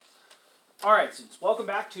Alright, students, welcome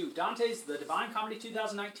back to Dante's The Divine Comedy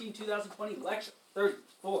 2019-2020 Lecture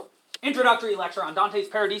 34. Introductory lecture on Dante's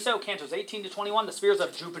Paradiso, Cantos 18 to 21, the spheres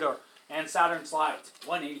of Jupiter and Saturn slides,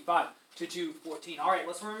 185 to 214. Alright,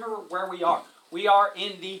 let's remember where we are. We are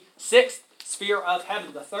in the sixth sphere of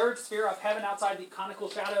heaven, the third sphere of heaven outside the conical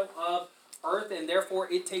shadow of Earth, and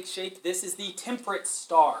therefore it takes shape. This is the temperate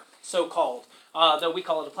star, so-called, though we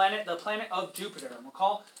call it the planet of Jupiter. And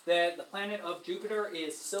recall that the planet of Jupiter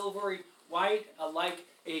is silvery white, like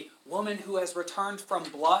a woman who has returned from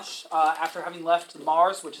blush after having left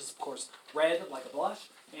Mars, which is, of course, red like a blush.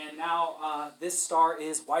 And now this star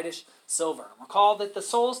is whitish silver. Recall that the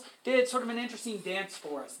souls did sort of an interesting dance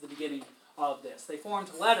for us at the beginning of this. They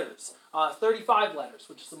formed letters, 35 letters,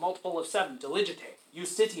 which is the multiple of 7. Diligite,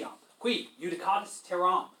 Justitiam, Qui, Judicatis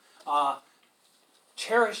Terram.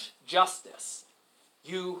 Cherish justice.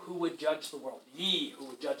 You who would judge the world. Ye who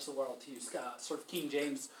would judge the world, to use sort of King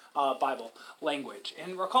James Bible language.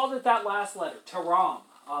 And recall that last letter, Terram,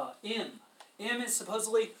 M. M is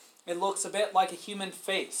supposedly, it looks a bit like a human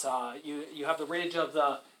face. You have the ridge of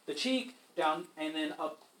the cheek, down and then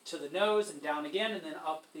up to the nose, and down again, and then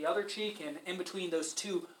up the other cheek. And in between those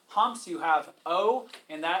two humps, you have O,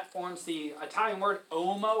 and that forms the Italian word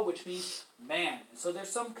homo, which means man. And so there's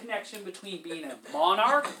some connection between being a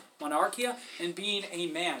monarch, monarchia, and being a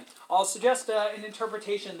man. I'll suggest an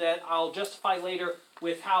interpretation that I'll justify later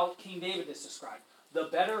with how King David is described. The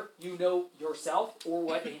better you know yourself, or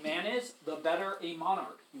what a man is, the better a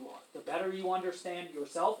monarch you are. The better you understand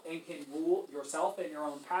yourself and can rule yourself and your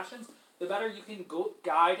own passions, the better you can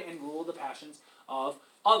guide and rule the passions of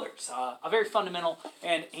others. A very fundamental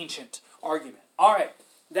and ancient argument. All right,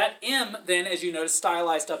 that M then, as you notice,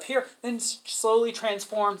 stylized up here, then slowly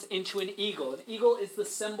transforms into an eagle. An eagle is the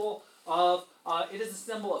symbol of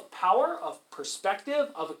power, of perspective,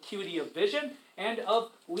 of acuity of vision, and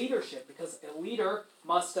of leadership, because a leader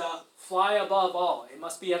must fly above all. It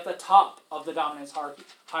must be at the top of the dominance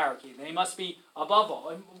hierarchy. They must be above all.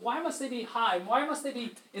 And why must they be high? Why must they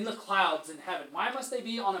be in the clouds in heaven? Why must they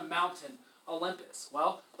be on a mountain, Olympus?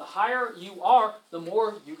 Well, the higher you are, the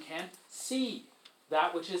more you can see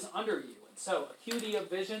that which is under you. And so, acuity of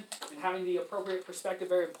vision and having the appropriate perspective,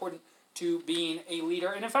 very important to being a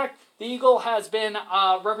leader. And in fact, the eagle has been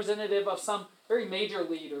representative of some very major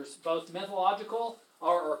leaders, both mythological,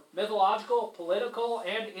 political,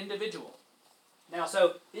 and individual. Now,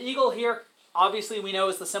 so the eagle here, obviously we know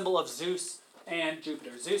is the symbol of Zeus and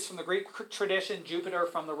Jupiter. Zeus from the Greek tradition, Jupiter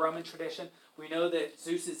from the Roman tradition. We know that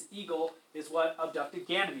Zeus's eagle is what abducted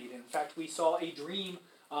Ganymede. In fact, we saw a dream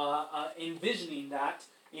envisioning that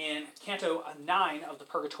in Canto 9 of the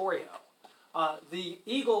Purgatorio. The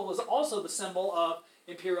eagle was also the symbol of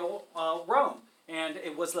imperial Rome, and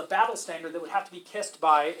it was the battle standard that would have to be kissed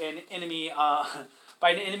by an enemy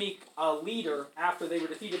leader after they were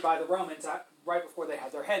defeated by the Romans, right before they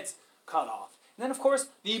had their heads cut off. And then, of course,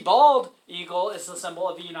 the bald eagle is the symbol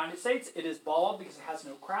of the United States. It is bald because it has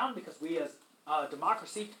no crown, because we as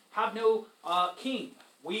democracy have no king.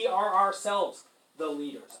 We are ourselves the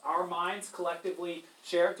leaders. Our minds collectively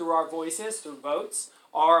shared through our voices, through votes,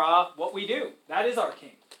 are what we do. That is our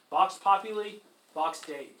king. Vox populi, vox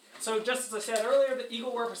Dei. So just as I said earlier, the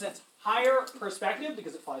eagle represents higher perspective,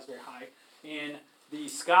 because it flies very high in the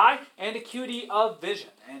sky, and acuity of vision.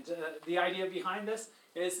 And the idea behind this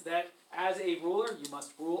is that as a ruler, you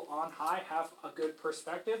must rule on high, have a good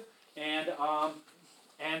perspective, and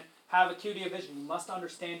have acuity of vision. You must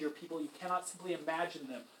understand your people. You cannot simply imagine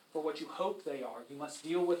them for what you hope they are. You must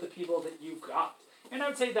deal with the people that you've got. And I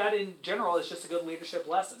would say that in general is just a good leadership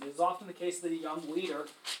lesson. It is often the case that a young leader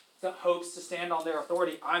that hopes to stand on their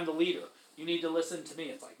authority. I'm the leader. You need to listen to me.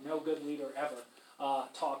 It's like no good leader ever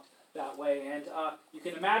talked that way. And you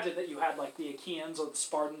can imagine that you had like the Achaeans or the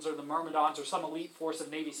Spartans or the Myrmidons or some elite force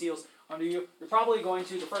of Navy SEALs under you. You're probably going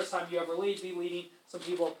to, the first time you ever lead, be leading some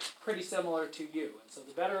people pretty similar to you. And so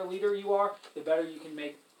the better a leader you are, the better you can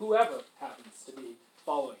make whoever happens to be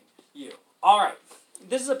following you. All right.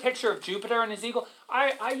 This is a picture of Jupiter and his eagle.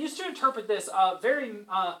 I used to interpret this very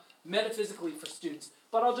metaphysically for students,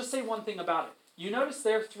 but I'll just say one thing about it. You notice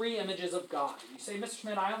there are 3 images of God. You say, Mr.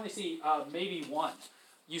 Schmidt, I only see maybe one.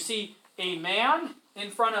 You see a man in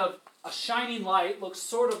front of a shining light, looks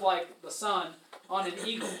sort of like the sun, on an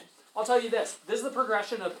eagle. I'll tell you this. This is the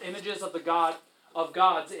progression of images of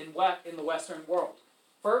gods in the Western world.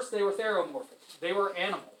 First, they were theromorphic. They were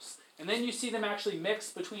animals. And then you see them actually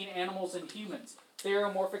mixed between animals and humans.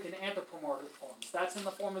 Theromorphic and anthropomorphic forms. That's in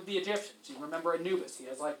the form of the Egyptians. You remember Anubis. He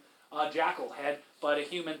has like a jackal head, but a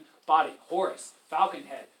human body. Horus, falcon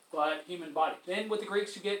head, but human body. Then with the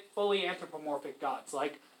Greeks, you get fully anthropomorphic gods,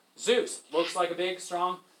 like Zeus. Looks like a big,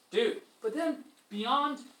 strong dude. But then,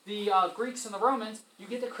 beyond the Greeks and the Romans, you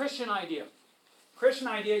get the Christian idea. Christian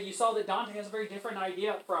idea, you saw that Dante has a very different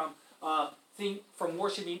idea from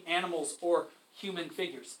worshiping animals or human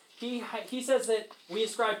figures. He says that we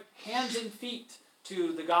ascribe hands and feet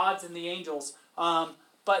to the gods and the angels,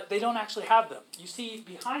 but they don't actually have them. You see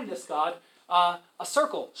behind this god a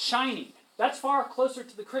circle shining. That's far closer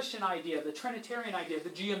to the Christian idea, the Trinitarian idea, the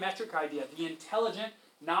geometric idea, the intelligent,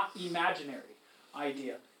 not imaginary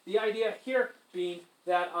idea. The idea here being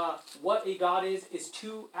that what a god is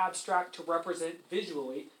too abstract to represent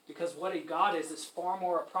visually, because what a god is far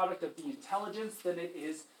more a product of the intelligence than it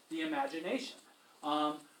is the imagination,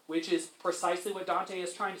 which is precisely what Dante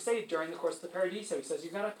is trying to say during the course of the Paradiso. He says,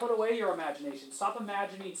 you've got to put away your imagination. Stop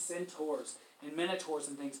imagining centaurs and minotaurs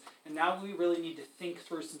and things, and now we really need to think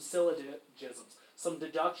through some syllogisms, some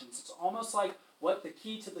deductions. It's almost like what the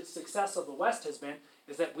key to the success of the West has been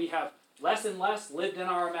is that we have less and less lived in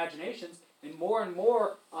our imaginations and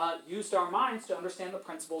more used our minds to understand the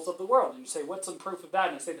principles of the world. And you say, what's some proof of that?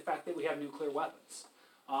 And I say the fact that we have nuclear weapons.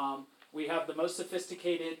 We have the most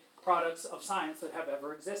sophisticated products of science that have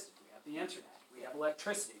ever existed. We have the internet. We have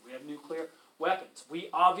electricity. We have nuclear weapons. We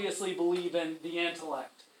obviously believe in the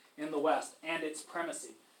intellect in the West and its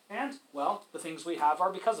primacy. And, well, the things we have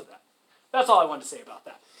are because of that. That's all I want to say about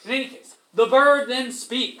that. In any case, the bird then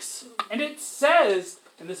speaks. And it says,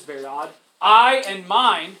 and this is very odd, I and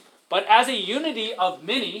mine, but as a unity of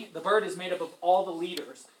many, the bird is made up of all the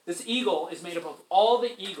leaders. This eagle is made up of all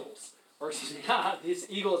the eagles. Or excuse me, this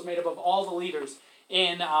eagle is made up of all the leaders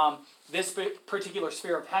in this particular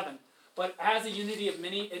sphere of heaven. But as a unity of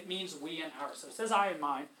many, it means we and ours. So it says I and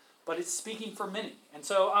mine, but it's speaking for many. And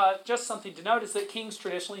so just something to note is that kings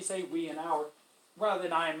traditionally say we and our rather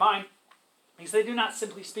than I and mine, because they do not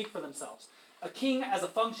simply speak for themselves. A king, as a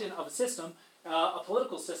function of a system, a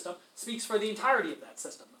political system, speaks for the entirety of that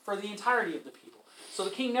system, for the entirety of the people. So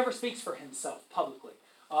the king never speaks for himself publicly,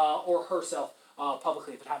 or herself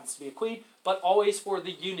publicly if it happens to be a queen, but always for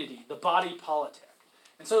the unity, the body politic.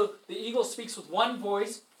 And so the eagle speaks with one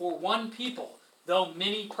voice for one people, though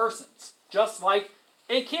many persons, just like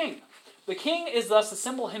a king. The king is thus a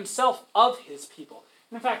symbol himself of his people.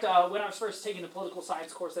 And in fact, when I was first taking the political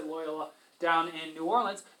science course at Loyola down in New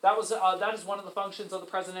Orleans, that is one of the functions of the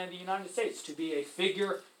President of the United States, to be a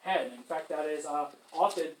figurehead. In fact, that is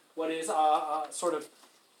often what is sort of,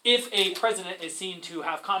 if a president is seen to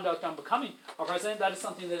have conduct unbecoming a president, that is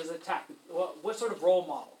something that is attacked. What sort of role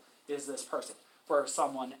model is this person for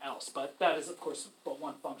someone else? But that is, of course, but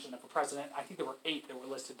one function of a president. I think there were 8 that were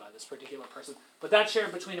listed by this particular person. But that's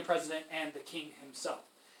shared between a president and the king himself.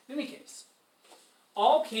 In any case,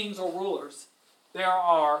 all kings or rulers that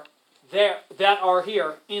are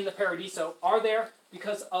here in the Paradiso are there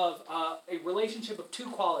because of a relationship of 2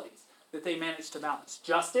 qualities that they manage to balance.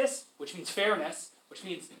 Justice, which means fairness, which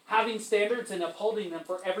means having standards and upholding them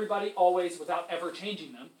for everybody always without ever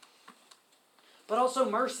changing them. But also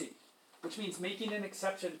mercy, which means making an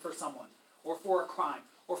exception for someone, or for a crime,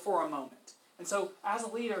 or for a moment. And so, as a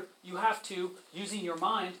leader, you have to, using your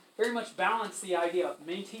mind, very much balance the idea of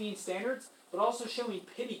maintaining standards, but also showing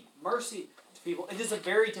pity, mercy to people. It is a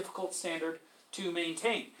very difficult standard to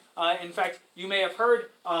maintain. In fact, you may have heard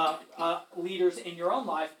leaders in your own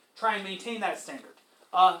life try and maintain that standard.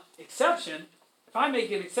 Exception, if I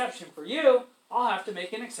make an exception for you, I'll have to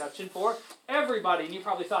make an exception for everybody. And you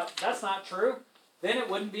probably thought, that's not true. Then it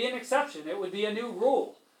wouldn't be an exception. It would be a new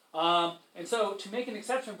rule. And so to make an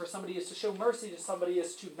exception for somebody is to show mercy to somebody,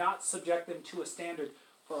 is to not subject them to a standard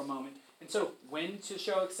for a moment. And so when to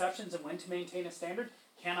show exceptions and when to maintain a standard,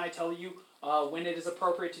 can I tell you when it is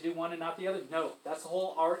appropriate to do one and not the other? No. That's the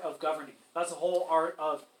whole art of governing. That's the whole art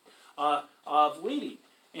of leading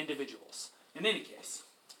individuals. In any case,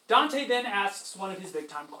 Dante then asks one of his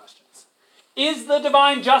big-time questions. Is the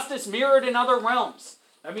divine justice mirrored in other realms?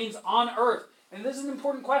 That means on earth. And this is an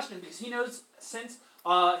important question because he knows since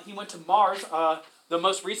he went to Mars, the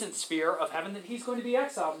most recent sphere of heaven, that he's going to be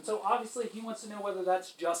exiled. And so obviously he wants to know whether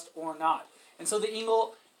that's just or not. And so the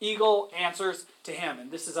eagle answers to him.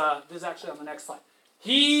 And this is actually on the next slide.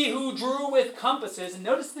 He who drew with compasses, and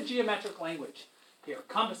notice the geometric language here,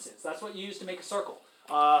 compasses. That's what you use to make a circle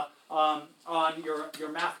on your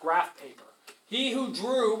math graph paper. He who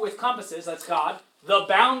drew with compasses, that's God, the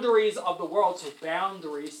boundaries of the world. So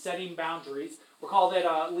boundaries, setting boundaries. Recall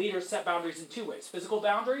that leaders set boundaries in 2 ways. Physical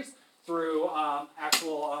boundaries through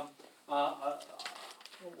actual,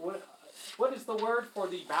 what is the word for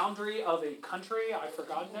the boundary of a country? I've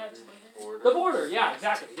forgotten it. Border. The border, yeah,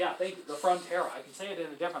 exactly. Yeah, thank you. The frontera. I can say it in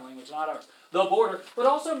a different language, not ours. The border. But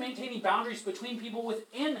also maintaining boundaries between people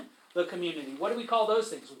within the community. What do we call those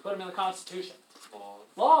things? We put them in the Constitution.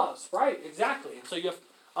 Laws, right, exactly. And so you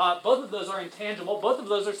have, both of those are intangible. Both of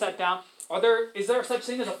those are set down. Is there such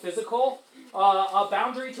thing as a physical a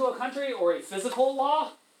boundary to a country or a physical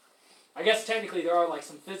law? I guess technically there are like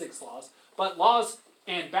some physics laws, but laws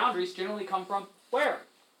and boundaries generally come from where?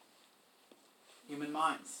 Human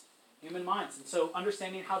minds. Human minds. And so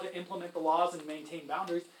understanding how to implement the laws and maintain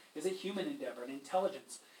boundaries is a human endeavor, an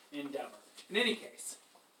intelligence endeavor. In any case,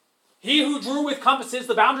 he who drew with compasses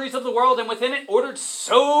the boundaries of the world and within it ordered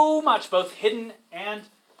so much, both hidden and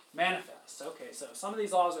manifest. Okay, so some of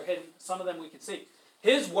these laws are hidden, some of them we can see.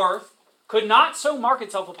 His worth could not so mark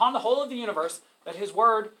itself upon the whole of the universe that his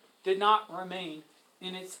word did not remain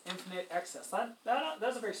in its infinite excess.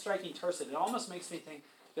 That's a very striking tercet. It almost makes me think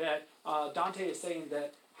that Dante is saying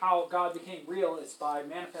that how God became real is by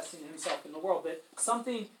manifesting himself in the world. That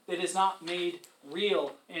something that is not made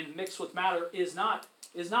real and mixed with matter is not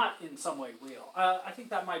in some way real. I think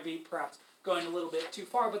that might be perhaps going a little bit too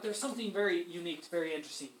far, but there's something very unique, very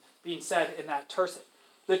interesting being said in that tercet.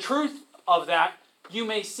 The truth of that you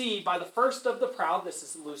may see by the first of the proud, this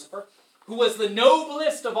is Lucifer, who was the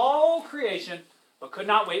noblest of all creation, but could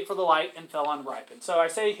not wait for the light and fell unripened. So I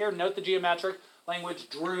say here, note the geometric language,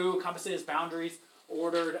 drew, compasses, boundaries,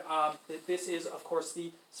 ordered. That this is, of course,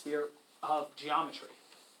 the sphere of geometry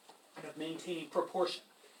and of maintaining proportion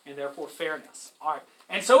and therefore fairness. All right.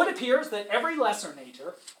 And so it appears that every lesser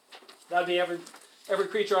nature, that would be every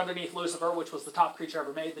creature underneath Lucifer, which was the top creature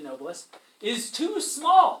ever made, the noblest, is too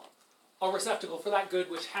small a receptacle for that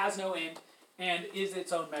good which has no end and is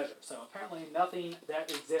its own measure. So apparently nothing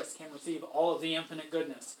that exists can receive all of the infinite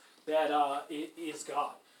goodness that is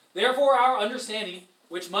God. Therefore our understanding,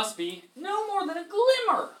 which must be no more than a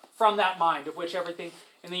glimmer from that mind of which everything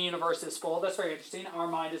in the universe is full. That's very interesting. Our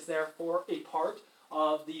mind is therefore a part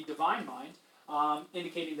of the divine mind,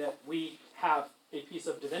 indicating that we have a piece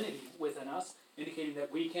of divinity within us, indicating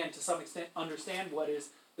that we can to some extent understand what is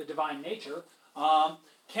the divine nature,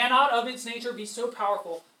 cannot of its nature be so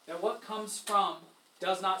powerful that what comes from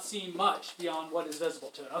does not seem much beyond what is visible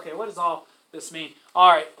to it. Okay, what does all this mean? All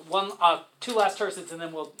right, two last tercets and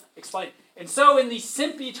then we'll explain. And so in the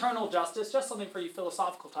sempiternal justice, just something for you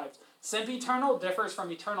philosophical types, sempiternal differs from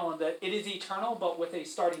eternal in that it is eternal but with a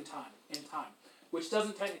starting time in time, which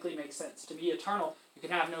doesn't technically make sense. To be eternal, you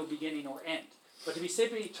can have no beginning or end. But to be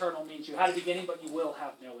sempiternal means you had a beginning but you will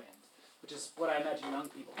have no end, which is what I imagine young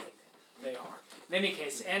people think they are. In any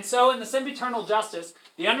case, and so in the sempiternal justice,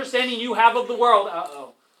 the understanding you have of the world,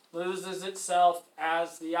 loses itself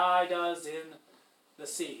as the eye does in the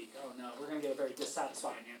sea. Oh no, we're going to get a very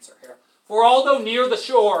dissatisfying answer here. For although near the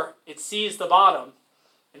shore, it sees the bottom,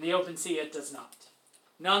 in the open sea it does not.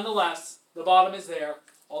 Nonetheless, the bottom is there,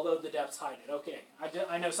 although the depths hide it. Okay,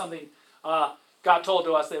 I know something got told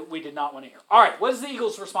to us that we did not want to hear. All right, what does the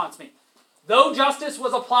eagle's response mean? Though justice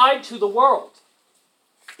was applied to the world,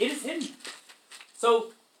 it is hidden.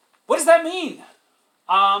 So, what does that mean?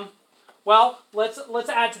 Well, let's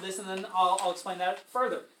add to this, and then I'll explain that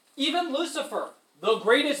further. Even Lucifer, the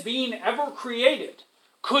greatest being ever created,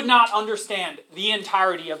 could not understand the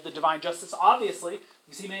entirety of the divine justice. Obviously,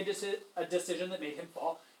 because he made a decision that made him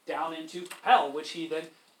fall down into hell, which he then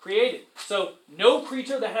created. So, no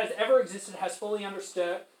creature that has ever existed has fully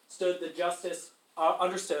understood the justice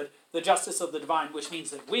of the divine, which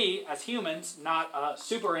means that we, as humans, not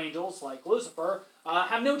super angels like Lucifer,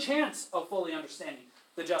 have no chance of fully understanding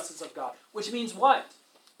the justice of God. Which means what?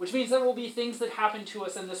 Which means there will be things that happen to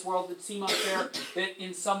us in this world that seem unfair that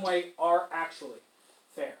in some way are actually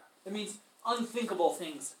fair. It means unthinkable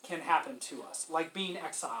things can happen to us, like being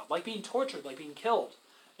exiled, like being tortured, like being killed.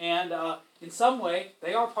 And in some way,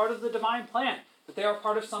 they are part of the divine plan, that they are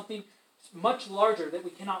part of something much larger that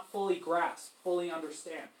we cannot fully grasp, fully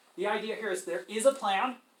understand. The idea here is there is a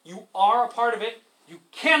plan, you are a part of it, you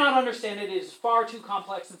cannot understand it, it is far too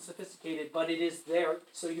complex and sophisticated, but it is there,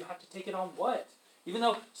 so you have to take it on what? Even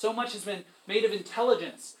though so much has been made of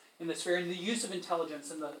intelligence in the sphere, and the use of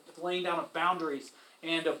intelligence, and the laying down of boundaries,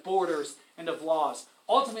 and of borders, and of laws.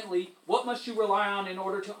 Ultimately, what must you rely on in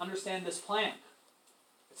order to understand this plan?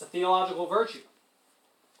 It's a theological virtue.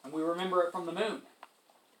 And we remember it from the moon.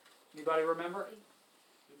 Anybody remember it?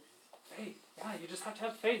 Faith. Yeah, you just have to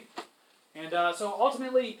have faith. And so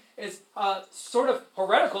ultimately, as sort of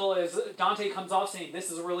heretical as Dante comes off saying, this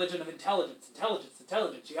is a religion of intelligence, intelligence,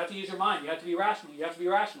 intelligence. You have to use your mind. You have to be rational. You have to be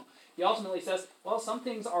rational. He ultimately says, well, some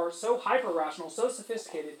things are so hyper-rational, so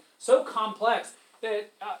sophisticated, so complex,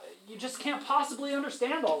 that you just can't possibly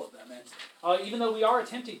understand all of them. And even though we are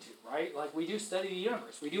attempting to, right? Like, we do study the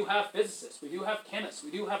universe. We do have physicists. We do have chemists.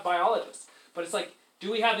 We do have biologists. But it's like, do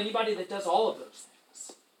we have anybody that does all of those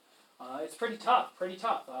things? It's pretty tough, pretty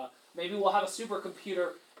tough. Maybe we'll have a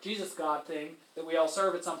supercomputer Jesus God thing that we all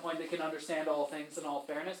serve at some point that can understand all things in all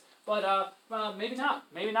fairness. But maybe not.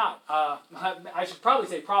 Maybe not. I should probably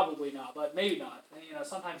say probably not, but maybe not.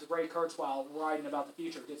 Sometimes Ray Kurzweil writing about the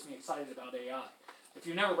future gets me excited about AI. If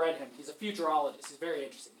you've never read him, he's a futurologist. He's very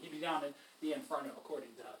interesting. He'd be down in the Inferno, according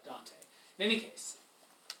to Dante. In any case,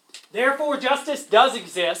 therefore justice does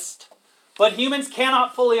exist, but humans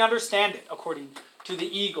cannot fully understand it, according to the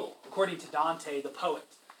eagle, according to Dante the poet.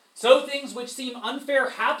 So things which seem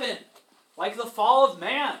unfair happen, like the fall of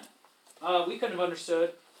man. We couldn't have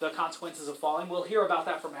understood the consequences of falling. We'll hear about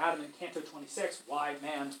that from Adam in Canto 26, why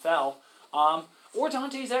man fell. Or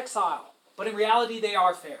Dante's exile. But in reality, they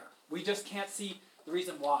are fair. We just can't see the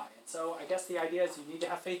reason why. And so I guess the idea is you need to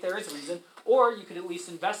have faith there is a reason, or you could at least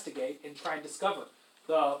investigate and try and discover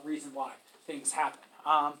the reason why things happen.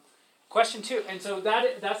 Question 2, and so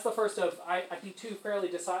that's the first of, I think, 2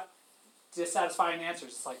 fairly dissatisfying answers.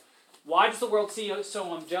 It's like, why does the world seem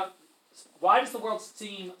so unjust? Why does the world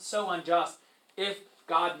seem so unjust if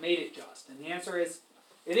God made it just? And the answer is,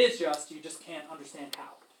 it is just, you just can't understand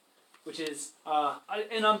how. Which is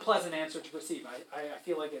an unpleasant answer to receive. I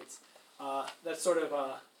feel like it's that's sort of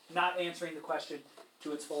not answering the question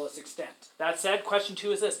to its fullest extent. That said, question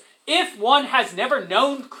 2 is this. If one has never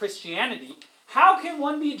known Christianity, how can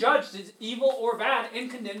one be judged as evil or bad and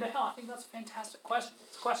condemned to hell? I think that's a fantastic question.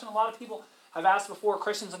 It's a question a lot of people have asked before,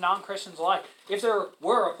 Christians and non-Christians alike. If there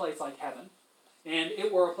were a place like heaven, and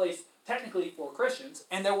it were a place technically for Christians,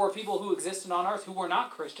 and there were people who existed on earth who were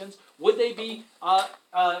not Christians, would they be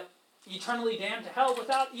eternally damned to hell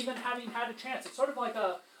without even having had a chance? It's sort of like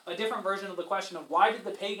a different version of the question of why did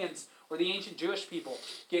the pagans or the ancient Jewish people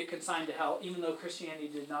get consigned to hell even though Christianity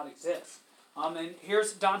did not exist? And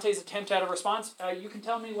here's Dante's attempt at a response. You can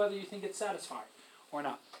tell me whether you think it's satisfying or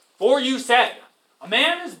not. For you said, a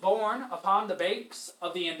man is born upon the banks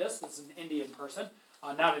of the Indus, this is an Indian person,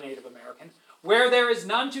 not a Native American, where there is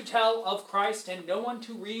none to tell of Christ and no one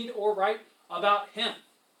to read or write about him.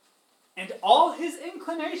 And all his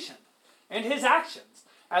inclination and his actions,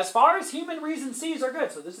 as far as human reason sees, are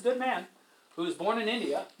good. So this is a good man who was born in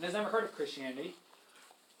India and has never heard of Christianity.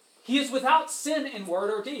 He is without sin in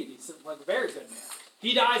word or deed. He's like a very good man.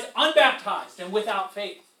 He dies unbaptized and without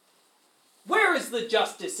faith. Where is the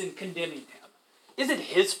justice in condemning him? Is it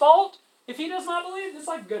his fault if he does not believe? This is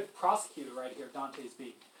like a good prosecutor right here, Dante's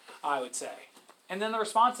being, I would say. And then the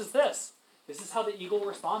response is this. This is how the eagle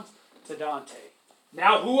responds to Dante.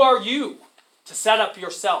 Now who are you to set up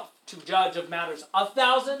yourself to judge of matters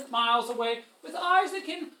 1,000 miles away with eyes that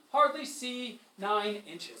can hardly see 9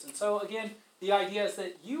 inches? And so again, the idea is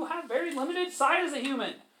that you have very limited sight as a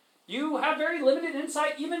human. You have very limited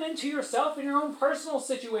insight even into yourself and your own personal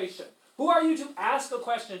situation. Who are you to ask a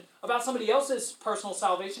question about somebody else's personal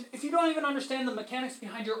salvation if you don't even understand the mechanics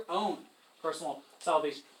behind your own personal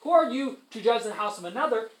salvation? Who are you to judge the house of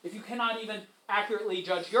another if you cannot even accurately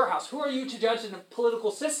judge your house? Who are you to judge the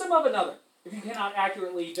political system of another if you cannot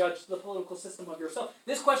accurately judge the political system of yourself?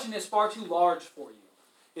 This question is far too large for you,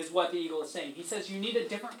 is what the eagle is saying. He says you need a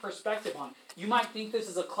different perspective on it. You might think this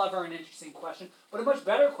is a clever and interesting question, but a much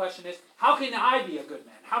better question is, how can I be a good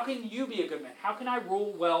man? How can you be a good man? How can I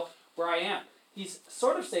rule well where I am? He's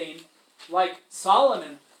sort of saying, like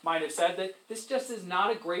Solomon might have said, that this just is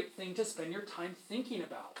not a great thing to spend your time thinking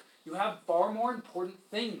about. You have far more important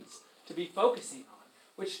things to be focusing on,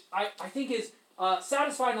 which I think is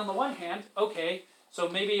satisfying on the one hand. Okay, so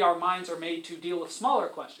maybe our minds are made to deal with smaller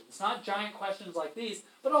questions, not giant questions like these,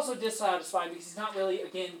 but also dissatisfying because he's not really,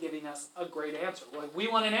 again, giving us a great answer. Like, we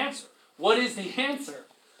want an answer. What is the answer?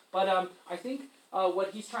 But I think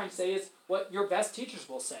what he's trying to say is what your best teachers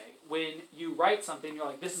will say when you write something. You're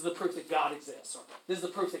like, this is the proof that God exists, or this is the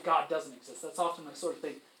proof that God doesn't exist. That's often the sort of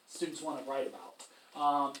thing students want to write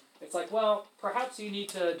about. It's like, well, perhaps you need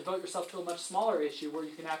to devote yourself to a much smaller issue where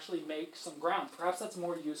you can actually make some ground. Perhaps that's a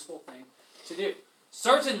more useful thing to do.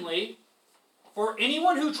 Certainly, for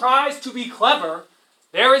anyone who tries to be clever,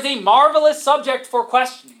 there is a marvelous subject for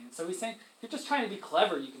questioning. And so he's saying, if you're just trying to be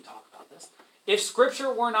clever, you can talk about this. If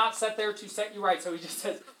Scripture were not set there to set you right, so he just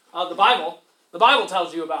says, the Bible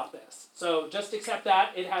tells you about this. So just accept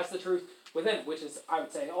that. It has the truth within it, which is, I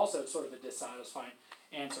would say, also sort of a dissatisfying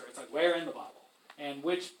answer. It's like, where in the Bible? And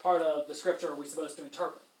which part of the Scripture are we supposed to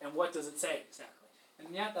interpret? And what does it say exactly?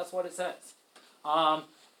 And yeah, that's what it says.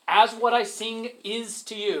 As what I sing is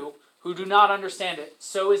to you, who do not understand it,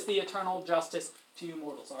 so is the eternal justice to you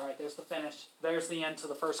mortals. All right, there's the finish. There's the end to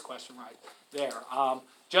the first question right there.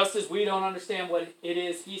 Just as we don't understand what it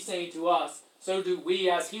is he's saying to us, so do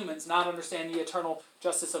we as humans not understand the eternal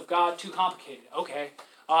justice of God. Too complicated. Okay.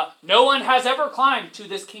 No one has ever climbed to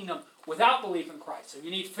this kingdom without belief in Christ. So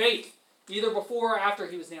you need faith, either before or after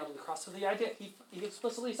he was nailed to the cross. So the idea, he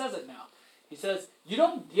explicitly says it now. He says, you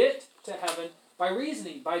don't get to heaven by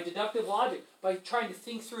reasoning, by deductive logic, by trying to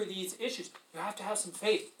think through these issues. You have to have some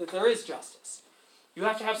faith that there is justice. You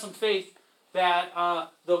have to have some faith that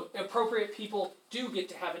the appropriate people do get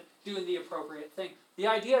to heaven doing the appropriate thing. The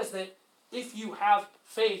idea is that if you have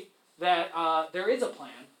faith that there is a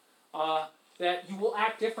plan, that you will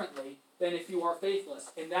act differently than if you are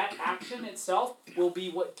faithless. And that action itself will be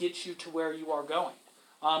what gets you to where you are going.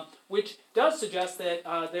 Which does suggest that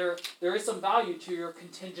there is some value to your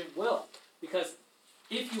contingent will. Because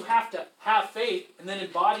if you have to have faith and then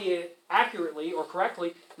embody it accurately or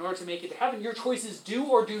correctly in order to make it to heaven, your choices do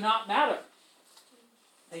or do not matter.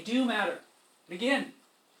 They do matter. And again,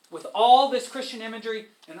 with all this Christian imagery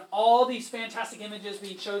and all these fantastic images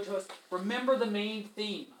being shown to us, remember the main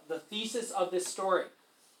theme, the thesis of this story.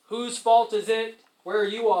 Whose fault is it where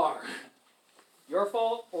you are? Your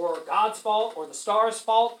fault, or God's fault, or the star's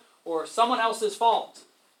fault, or someone else's fault?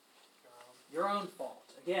 Your own fault.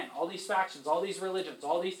 Again, all these factions, all these religions,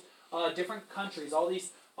 all these different countries, all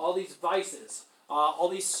these vices, all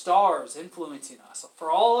these stars influencing us.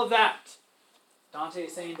 For all of that, Dante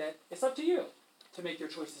is saying that it's up to you to make your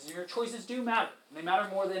choices. And your choices do matter. And they matter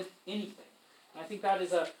more than anything. And I think that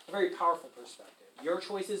is a very powerful perspective. Your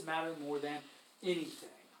choices matter more than anything,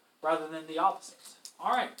 rather than the opposite.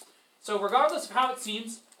 All right. So regardless of how it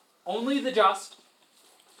seems, only the just,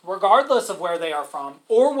 regardless of where they are from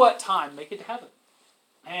or what time, make it to heaven.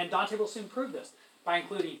 And Dante will soon prove this by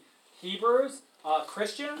including Hebrews,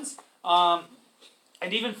 Christians, and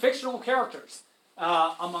even fictional characters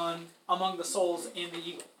among the souls in the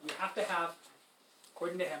eagle. You have to have,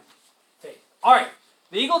 according to him, faith. All right.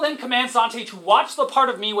 The eagle then commands Dante to watch the part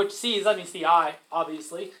of me which sees. That means the eye,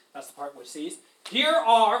 obviously. That's the part which sees. Here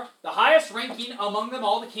are the highest ranking among them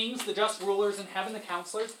all, the kings, the just rulers in heaven, the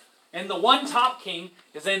counselors. And the one top king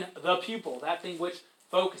is in the pupil, that thing which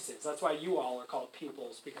focuses. That's why you all are called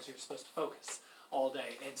pupils, because you're supposed to focus all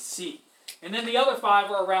day and see. And then the other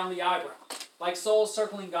 5 are around the eyebrow, like souls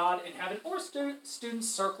circling God in heaven, or students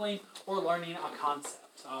circling or learning a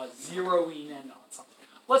concept, zeroing in on something.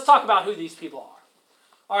 Let's talk about who these people are.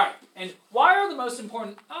 All right, and why are the most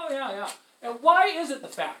important... And why is it the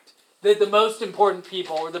fact that the most important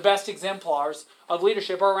people, or the best exemplars of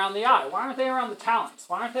leadership, are around the eye? Why aren't they around the talons?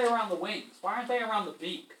 Why aren't they around the wings? Why aren't they around the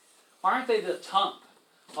beak? Why aren't they the tongue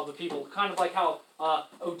of the people? Kind of like how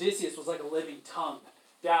Odysseus was like a living tongue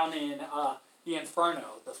down in the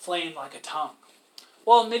Inferno, the flame like a tongue.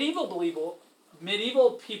 Well, medieval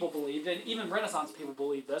people believed, and even Renaissance people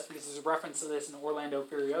believed this, because there's a reference to this in Orlando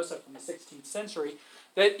Furioso from the 16th century,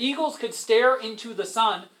 that eagles could stare into the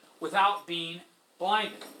sun without being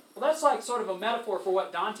blinded. Well, that's like sort of a metaphor for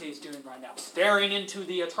what Dante's doing right now, staring into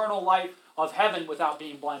the eternal light of heaven without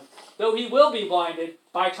being blinded. Though he will be blinded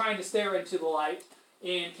by trying to stare into the light.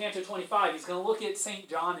 In Canto 25, he's going to look at St.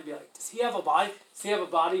 John and be like, does he have a body? Does he have a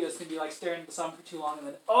body that's going to be like staring at the sun for too long? And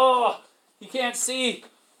then, he can't see.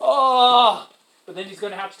 But then he's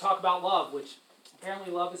going to have to talk about love, which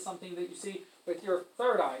apparently love is something that you see with your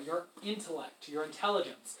third eye, your intellect, your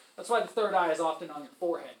intelligence. That's why the third eye is often on your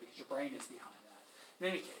forehead, because your brain is behind that.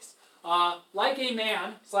 In any case, like a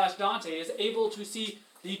man, / Dante, is able to see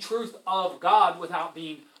the truth of God without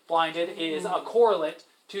being blinded, is a correlate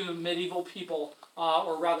to medieval people,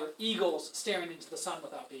 or rather eagles, staring into the sun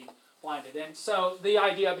without being blinded. And so the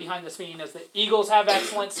idea behind this being is that eagles have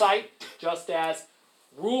excellent sight, just as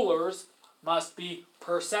rulers must be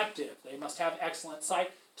perceptive. They must have excellent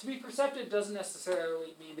sight. To be perceptive doesn't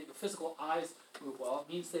necessarily mean that your physical eyes move well.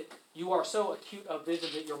 It means that you are so acute of vision,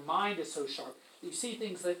 that your mind is so sharp, that you see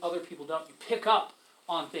things that other people don't. You pick up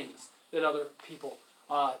on things that other people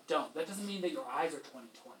don't. That doesn't mean that your eyes are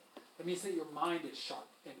 20/20. That means that your mind is sharp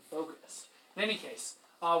and focused. In any case,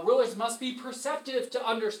 rulers must be perceptive to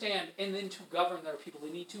understand and then to govern their people.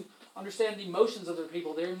 They need to understand the emotions of their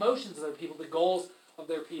people, the goals of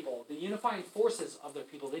their people, the unifying forces of their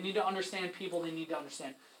people. They need to understand people. They need to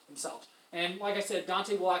understand themselves. And like I said,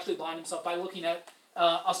 Dante will actually blind himself by looking at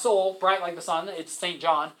a soul bright like the sun. It's St.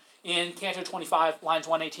 John. In Canto 25, lines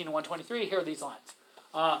 118 and 123, here are these lines.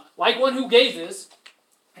 Like one who gazes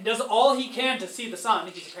and does all he can to see the sun,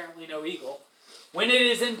 he's apparently no eagle, when it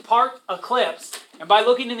is in part eclipsed, and by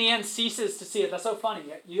looking in the end ceases to see it. That's so funny.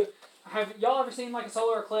 Have y'all ever seen like a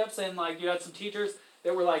solar eclipse, and like you had some teachers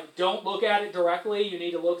that were like, don't look at it directly, you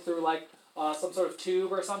need to look through like some sort of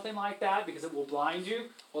tube or something like that because it will blind you?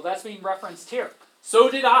 Well, that's being referenced here. So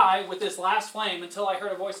did I with this last flame until I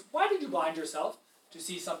heard a voice, why did you blind yourself to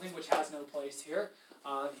see something which has no place here?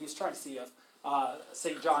 He's trying to see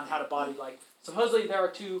St. John had a body like. Supposedly there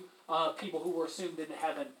are two people who were assumed into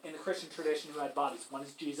heaven in the Christian tradition who had bodies. One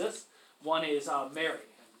is Jesus, one is Mary.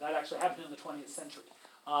 And that actually happened in the 20th century.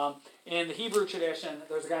 In the Hebrew tradition,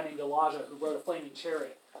 there's a guy named Elijah who rode a flaming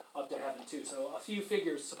chariot up to heaven too. So a few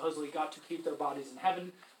figures supposedly got to keep their bodies in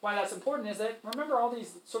heaven. Why that's important is that, remember, all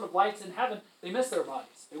these sort of lights in heaven, they miss their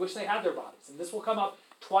bodies. They wish they had their bodies. And this will come up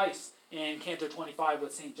twice in Canto 25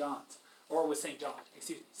 with St. John's. Or with St. John.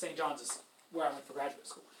 Excuse me. St. John's is where I went for graduate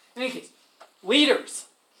school. In any case, leaders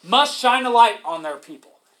must shine a light on their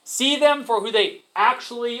people. See them for who they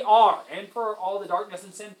actually are, and for all the darkness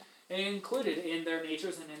and sin included in their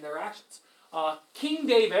natures and in their actions. King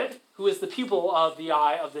David, who is the pupil of the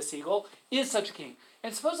eye of this eagle, is such a king.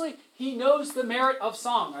 And supposedly, he knows the merit of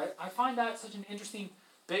song. I find that such an interesting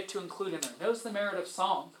bit to include in there. Knows the merit of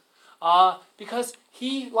song because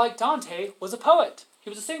he, like Dante, was a poet. He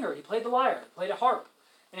was a singer. He played the lyre, played a harp.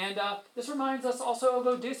 And this reminds us also of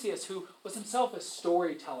Odysseus, who was himself a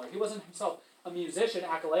storyteller. He wasn't himself a musician.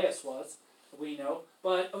 Achilles was, we know.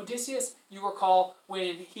 But Odysseus, you recall,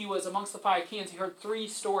 when he was amongst the Phaeacians, he heard 3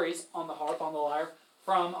 stories on the harp, on the lyre,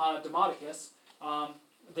 from Demodocus,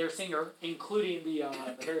 their singer, including the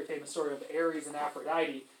very famous story of Ares and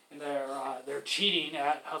Aphrodite and their cheating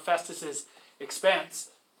at Hephaestus' expense.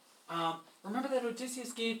 Remember that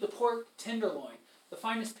Odysseus gave the pork tenderloin, the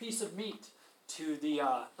finest piece of meat, to the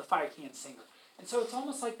Phaeacian singer. And so it's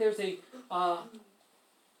almost like there's a...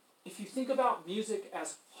 if you think about music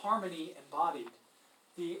as harmony embodied,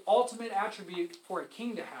 the ultimate attribute for a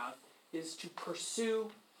king to have is to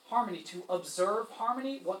pursue harmony, to observe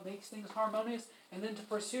harmony, what makes things harmonious, and then to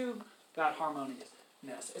pursue that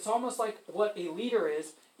harmoniousness. It's almost like what a leader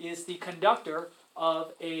is the conductor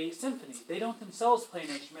of a symphony. They don't themselves play an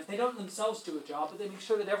instrument, they don't themselves do a job, but they make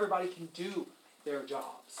sure that everybody can do their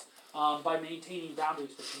jobs by maintaining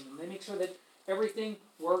boundaries between them. They make sure that everything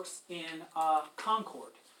works in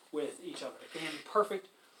concord with each other, in perfect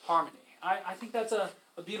harmony. I think that's a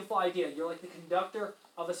beautiful idea. You're like the conductor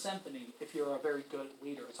of a symphony if you're a very good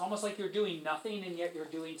leader. It's almost like you're doing nothing and yet you're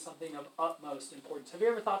doing something of utmost importance. Have you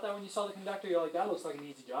ever thought that when you saw the conductor? You're like, that looks like an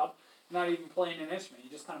easy job. You're not even playing an instrument.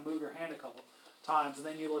 You just kind of move your hand a couple times and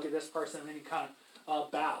then you look at this person and then you kind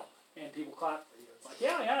of bow and people clap for you. It's like,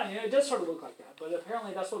 yeah, it does sort of look like that. But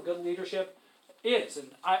apparently that's what good leadership is.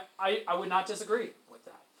 And I would not disagree with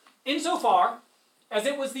that. Insofar as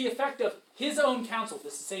it was the effect of his own counsel,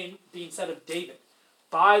 this is being said of David,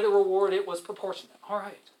 by the reward it was proportionate. All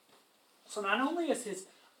right. So not only is his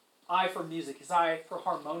eye for music, his eye for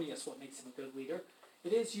harmonious what makes him a good leader,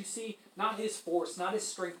 it is, you see, not his force, not his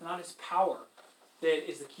strength, not his power that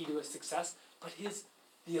is the key to his success, but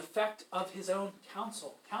the effect of his own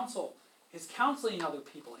counsel, his counseling other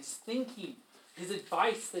people, his thinking, his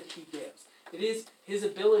advice that he gives. It is his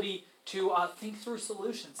ability to think through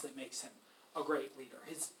solutions that makes him a great leader.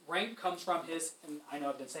 His rank comes from his, and I know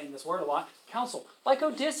I've been saying this word a lot, counsel. Like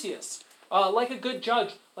Odysseus, like a good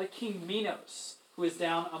judge, like King Minos, who is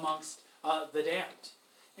down amongst the damned.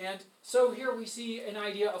 And so here we see an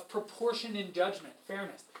idea of proportion in judgment,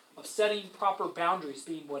 fairness, of setting proper boundaries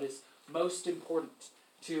being what is most important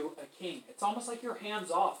to a king. It's almost like you're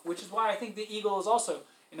hands off, which is why I think the eagle is also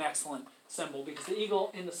an excellent symbol, because the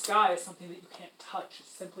eagle in the sky is something that you can't touch.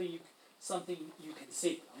 It's simply something you can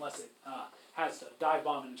see, unless it has to dive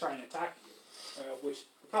bomb and try and attack you, which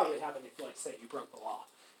would probably happen if, like, say, you broke the law.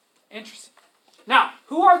 Interesting. Now,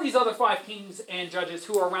 who are these other 5 kings and judges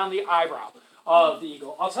who are around the eyebrow of the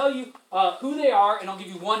eagle? I'll tell you who they are, and I'll give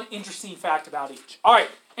you one interesting fact about each. All right,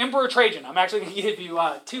 Emperor Trajan. I'm actually going to give you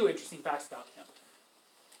 2 interesting facts about him.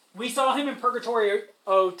 We saw him in Purgatorio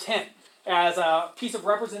 10 as a piece of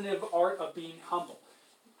representative art of being humble.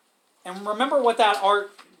 And remember what that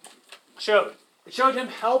art showed. It showed him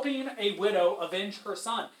helping a widow avenge her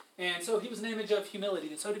son. And so he was an image of humility.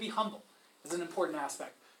 And so to be humble is an important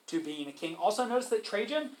aspect to being a king. Also notice that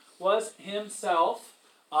Trajan was himself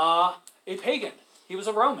a pagan. He was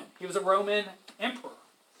a Roman. He was a Roman emperor.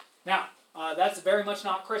 Now, that's very much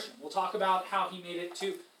not Christian. We'll talk about how he made it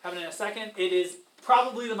to heaven in a second. It is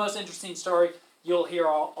probably the most interesting story you'll hear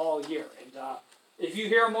all year. And if you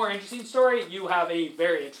hear a more interesting story, you have a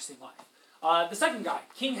very interesting life. The second guy,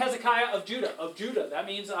 King Hezekiah of Judah. That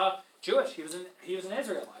means Jewish. He was an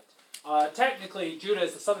Israelite. Technically, Judah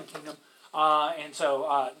is the southern kingdom, and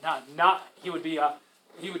so he would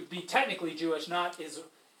be technically Jewish, not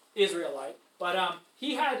Israelite. But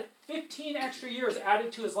he had 15 extra years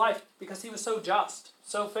added to his life because he was so just,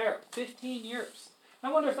 so fair. 15 years.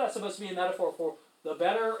 I wonder if that's supposed to be a metaphor for the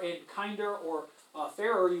better and kinder or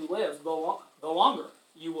fairer you live, the longer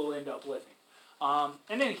you will end up living.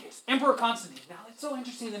 In any case, Emperor Constantine. Now, it's so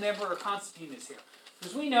interesting that Emperor Constantine is here.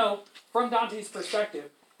 Because we know, from Dante's perspective,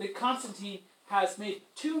 that Constantine has made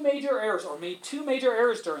two major errors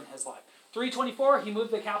during his life. 324, he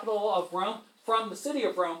moved the capital of Rome from the city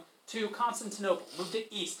of Rome to Constantinople, moved it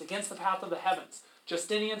east against the path of the heavens.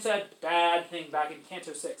 Justinian said, bad thing back in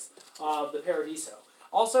Canto 6 of the Paradiso.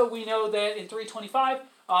 Also, we know that in 325,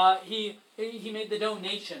 he made the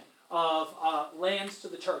donation of lands to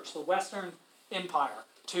the church, the Western Empire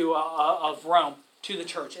of Rome to the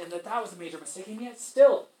church, and that was a major mistake, and yet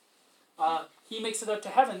still, he makes it up to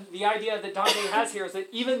heaven. The idea that Dante has here is that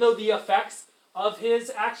even though the effects of his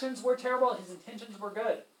actions were terrible, his intentions were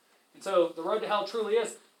good. And so the road to hell truly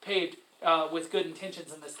is paved with good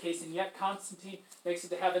intentions in this case, and yet Constantine makes it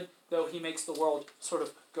to heaven, though he makes the world sort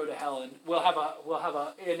of go to hell. And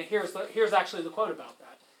and here's actually the quote about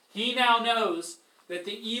that. He now knows that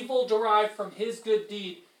the evil derived from his good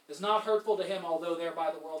deed is not hurtful to him, although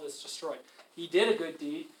thereby the world is destroyed. He did a good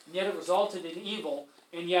deed, and yet it resulted in evil,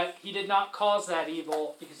 and yet he did not cause that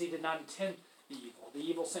evil because he did not intend the evil. The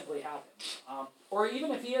evil simply happened. Or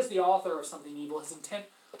even if he is the author of something evil, his intent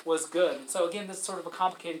was good. And so again, this is sort of a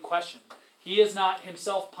complicated question. He is not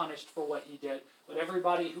himself punished for what he did, but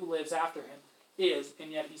everybody who lives after him is,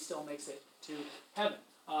 and yet he still makes it to heaven.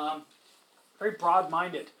 Very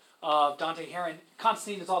broad-minded Dante here, and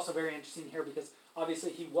Constantine is also very interesting here because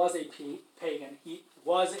obviously he was a pagan, he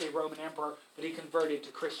was a Roman emperor, but he converted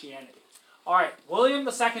to Christianity. All right, William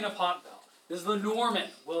II of Hauteville. This is the Norman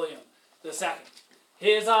William II.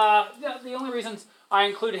 The only reasons I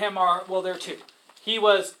include him are, well, there are two.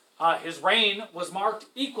 His reign was marked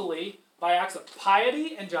equally by acts of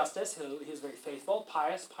piety and justice. He was very faithful,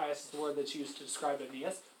 pious. Pious is the word that's used to describe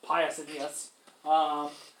Aeneas. Pious Aeneas.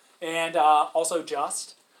 And also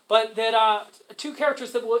just. But that two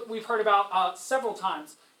characters that we've heard about several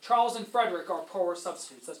times, Charles and Frederick, are poor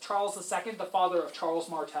substitutes. That's Charles II, the father of Charles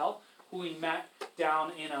Martel, who we met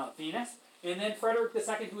down in Venus. And then Frederick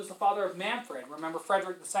II, who was the father of Manfred. Remember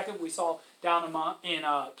Frederick II we saw down in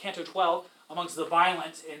Canto 12 amongst the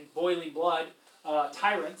violent and boiling blood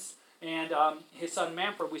tyrants. And his son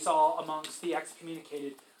Manfred we saw amongst the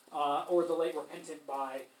excommunicated or the late repentant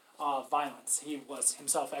by violence. He was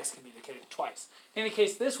himself excommunicated twice. In any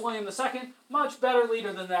case, this William II, much better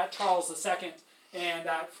leader than that Charles II and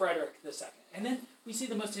that Frederick II. And then we see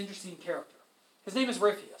the most interesting character. His name is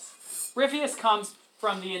Ripheus. Ripheus comes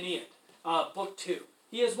from the Aeneid, Book 2.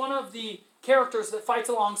 He is one of the characters that fights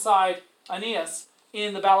alongside Aeneas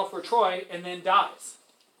in the battle for Troy and then dies.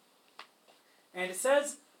 And it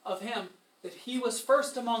says of him that he was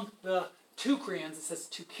first among the Teucrians, it says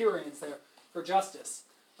Teucrians there, for justice.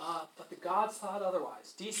 But the gods thought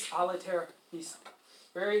otherwise. Dis aliter visum.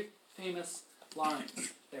 Very famous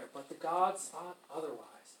lines there. But the gods thought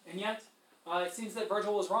otherwise. And yet, it seems that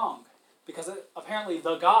Virgil was wrong. Because apparently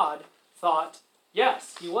the god thought,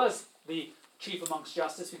 yes, he was the chief amongst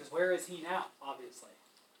justice, because where is he now, obviously?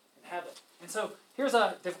 In heaven. And so, here's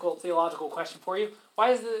a difficult theological question for you.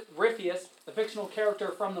 Why is it Ripheus, the fictional character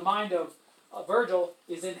from the mind of Virgil,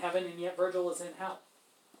 is in heaven, and yet Virgil is in hell?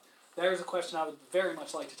 There's a question I would very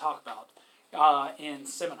much like to talk about in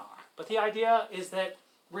seminar. But the idea is that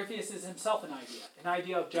Ripheus is himself an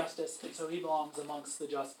idea of justice, and so he belongs amongst the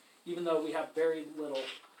just, even though we have very little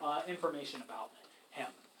information about him.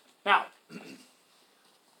 Now,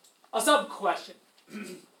 a sub-question.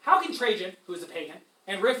 How can Trajan, who is a pagan,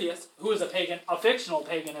 and Ripheus, who is a pagan, a fictional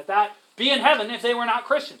pagan at that, be in heaven if they were not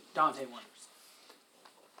Christian? Dante wonders.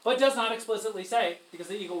 But does not explicitly say, because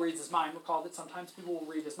the eagle reads his mind. Recall that sometimes people will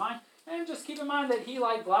read his mind. And just keep in mind that he,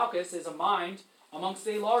 like Glaucus, is a mind amongst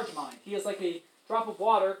a large mind. He is like a drop of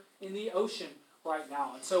water in the ocean right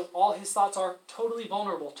now. And so all his thoughts are totally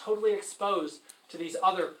vulnerable, totally exposed to these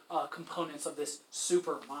other components of this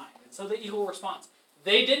super mind. And so the eagle responds,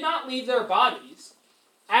 they did not leave their bodies,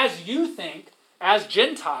 as you think, as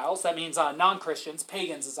Gentiles, that means non-Christians,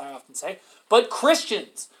 pagans as I often say, but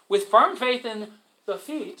Christians with firm faith in the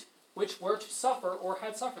feet which were to suffer or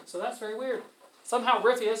had suffered. So that's very weird. Somehow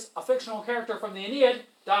Ripheus, a fictional character from the Aeneid,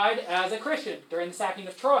 died as a Christian during the sacking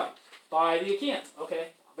of Troy by the Achaeans. Okay,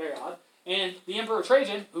 very odd. And the Emperor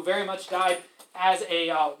Trajan, who very much died as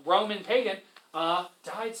a Roman pagan,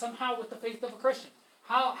 died somehow with the faith of a Christian.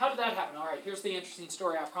 How did that happen? All right, here's the interesting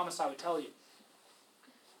story I promised I would tell you.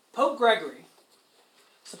 Pope Gregory,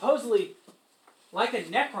 supposedly like a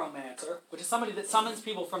necromancer, which is somebody that summons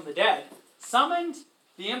people from the dead, summoned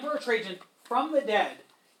the Emperor Trajan from the dead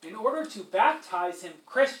in order to baptize him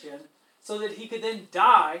Christian so that he could then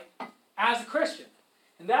die as a Christian.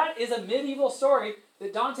 And that is a medieval story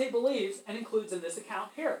that Dante believes and includes in this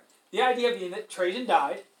account here. The idea being that Trajan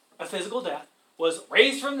died a physical death, was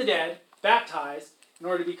raised from the dead, baptized in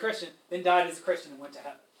order to be Christian, then died as a Christian and went to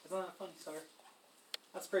heaven. Isn't that a funny story?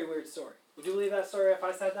 That's a pretty weird story. Would you believe that story if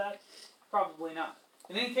I said that? Probably not.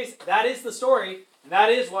 In any case, that is the story, and that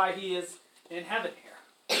is why he is in heaven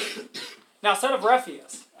here. Now, son of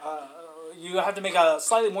Rephius, you have to make a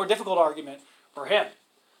slightly more difficult argument for him.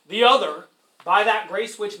 The other, by that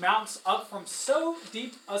grace which mounts up from so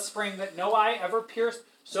deep a spring that no eye ever pierced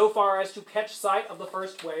so far as to catch sight of the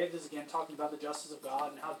first wave. This is again talking about the justice of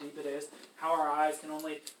God and how deep it is, how our eyes can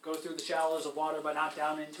only go through the shallows of water but not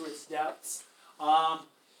down into its depths.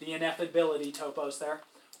 The ineffability topos there.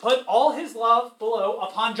 Put all his love below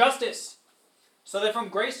upon justice, so that from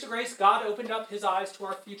grace to grace God opened up his eyes to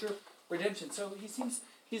our future redemption. So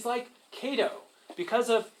he's like Cato because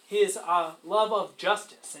of his love of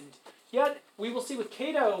justice. And yet we will see with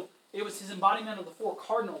Cato, it was his embodiment of the 4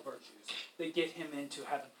 cardinal virtues that get him into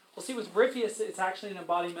heaven. We'll see with Rephius, it's actually an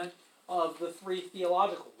embodiment of the 3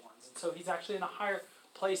 theological ones. And so he's actually in a higher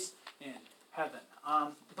place in heaven.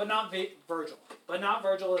 But not Virgil. But not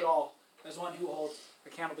Virgil at all, as one who holds a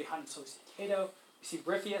candle behind him. So we see Cato, we see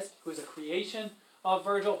Rephius, who is a creation of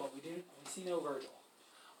Virgil, but we see no Virgil.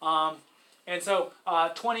 And so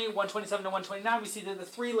 127 to 129, we see that the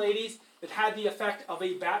 3 ladies that had the effect of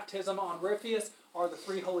a baptism on Rephius are the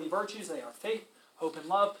 3 holy virtues. They are faith, hope, and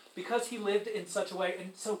love, because he lived in such a way.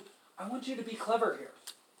 And so I want you to be clever here.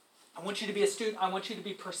 I want you to be astute. I want you to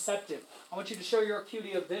be perceptive. I want you to show your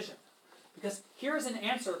acuity of vision. Because here's an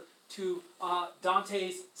answer to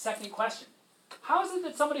Dante's second question. How is it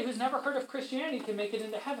that somebody who's never heard of Christianity can make it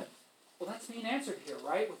into heaven? Well, that's being answered here,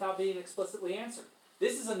 right? Without being explicitly answered.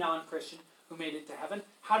 This is a non-Christian who made it to heaven.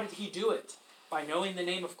 How did he do it? By knowing the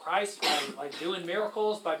name of Christ? By doing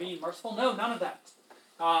miracles? By being merciful? No, none of that.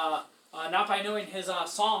 Not by knowing his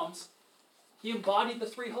Psalms. He embodied the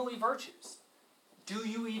 3 holy virtues. Do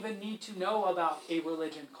you even need to know about a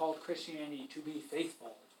religion called Christianity to be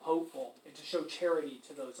faithful, hopeful, and to show charity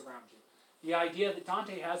to those around you? The idea that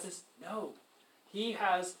Dante has is no. He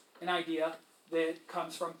has an idea that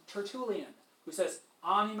comes from Tertullian, who says,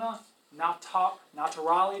 anima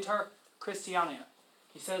naturaliter Christiania.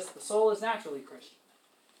 He says the soul is naturally Christian.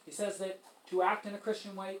 He says that to act in a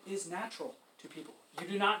Christian way is natural to people. You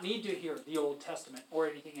do not need to hear the Old Testament or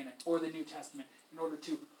anything in it, or the New Testament, in order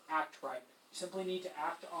to act right. You simply need to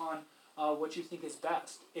act on what you think is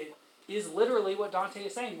best. It is literally what Dante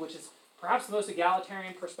is saying, which is perhaps the most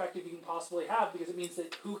egalitarian perspective you can possibly have, because it means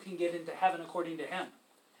that who can get into heaven according to him?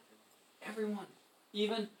 Everyone.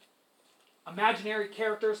 Even imaginary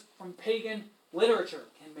characters from pagan literature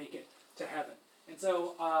can make it to heaven. And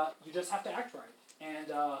so you just have to act right.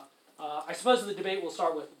 And I suppose the debate will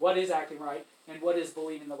start with what is acting right and what is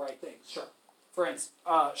believing the right things. Sure. For instance,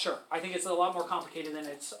 sure. I think it's a lot more complicated than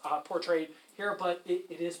it's portrayed here, but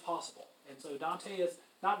it is possible. And so Dante is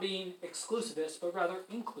not being exclusivist, but rather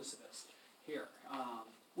inclusivist here,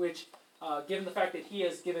 which, given the fact that he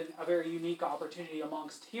has given a very unique opportunity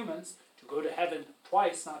amongst humans to go to heaven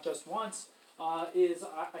twice, not just once, is,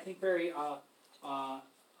 I think, very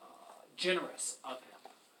generous of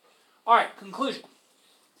him. All right, conclusion.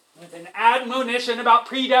 With an admonition about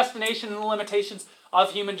predestination and the limitations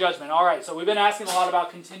of human judgment. All right, so we've been asking a lot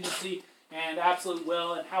about contingency and absolute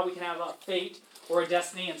will and how we can have a fate or a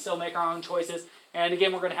destiny and still make our own choices. And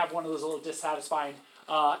again, we're going to have one of those little dissatisfying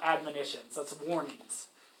admonitions. That's warnings.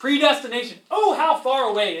 Predestination. Oh, how far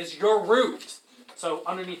away is your root? So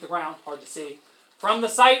underneath the ground, hard to see. From the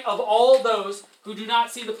sight of all those who do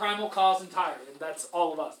not see the primal cause entire. And that's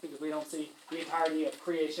all of us, because we don't see the entirety of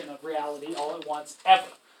creation, of reality, all at once, ever.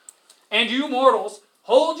 And you mortals,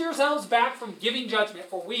 hold yourselves back from giving judgment,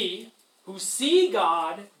 for we, who see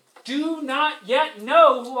God, do not yet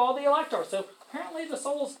know who all the elect are. So apparently the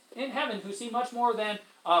souls in heaven who see much more than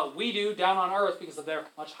we do down on earth because of their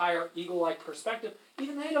much higher eagle-like perspective,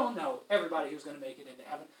 even they don't know everybody who's going to make it into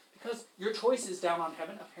heaven, because your choices down on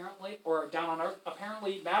heaven apparently, or down on earth,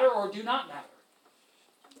 apparently matter or do not matter.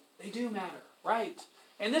 They do matter, right?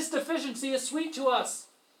 And this deficiency is sweet to us,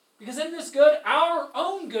 because in this good, our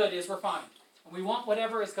own good is refined. And we want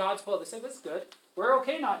whatever is God's will. They say, that's good. We're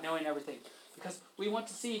okay not knowing everything, because we want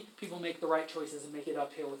to see people make the right choices and make it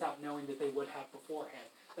uphill without knowing that they would have beforehand.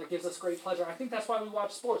 That gives us great pleasure. I think that's why we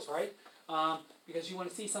watch sports, right? Because you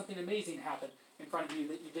want to see something amazing happen in front of you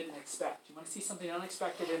that you didn't expect. You want to see something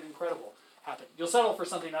unexpected and incredible happen. You'll settle for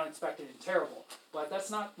something unexpected and terrible, but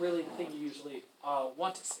that's not really the thing you usually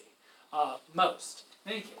want to see most.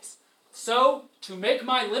 In any case, so to make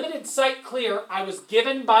my limited sight clear, I was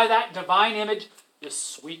given by that divine image this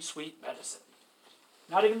sweet, sweet medicine.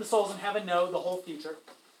 Not even the souls in heaven know the whole future.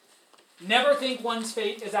 Never think one's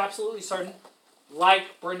fate is absolutely certain.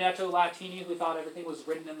 like Brunetto Latini, who thought everything was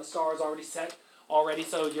written in the stars, already set already,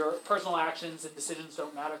 so your personal actions and decisions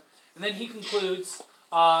don't matter. And then he concludes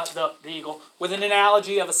the eagle with an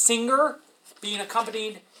analogy of a singer being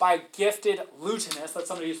accompanied by a gifted lutenist. That's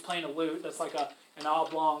somebody who's playing a lute. That's like an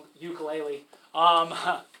oblong ukulele.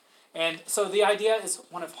 And so the idea is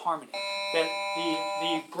one of harmony. That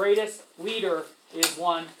the greatest leader is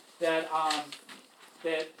one that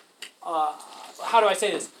how do I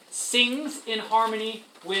say this? Sings in harmony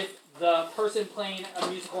with the person playing a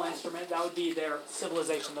musical instrument. That would be their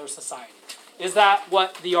civilization, their society. Is that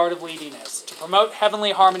what the art of leading is? To promote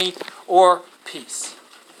heavenly harmony or peace.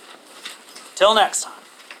 Till next time.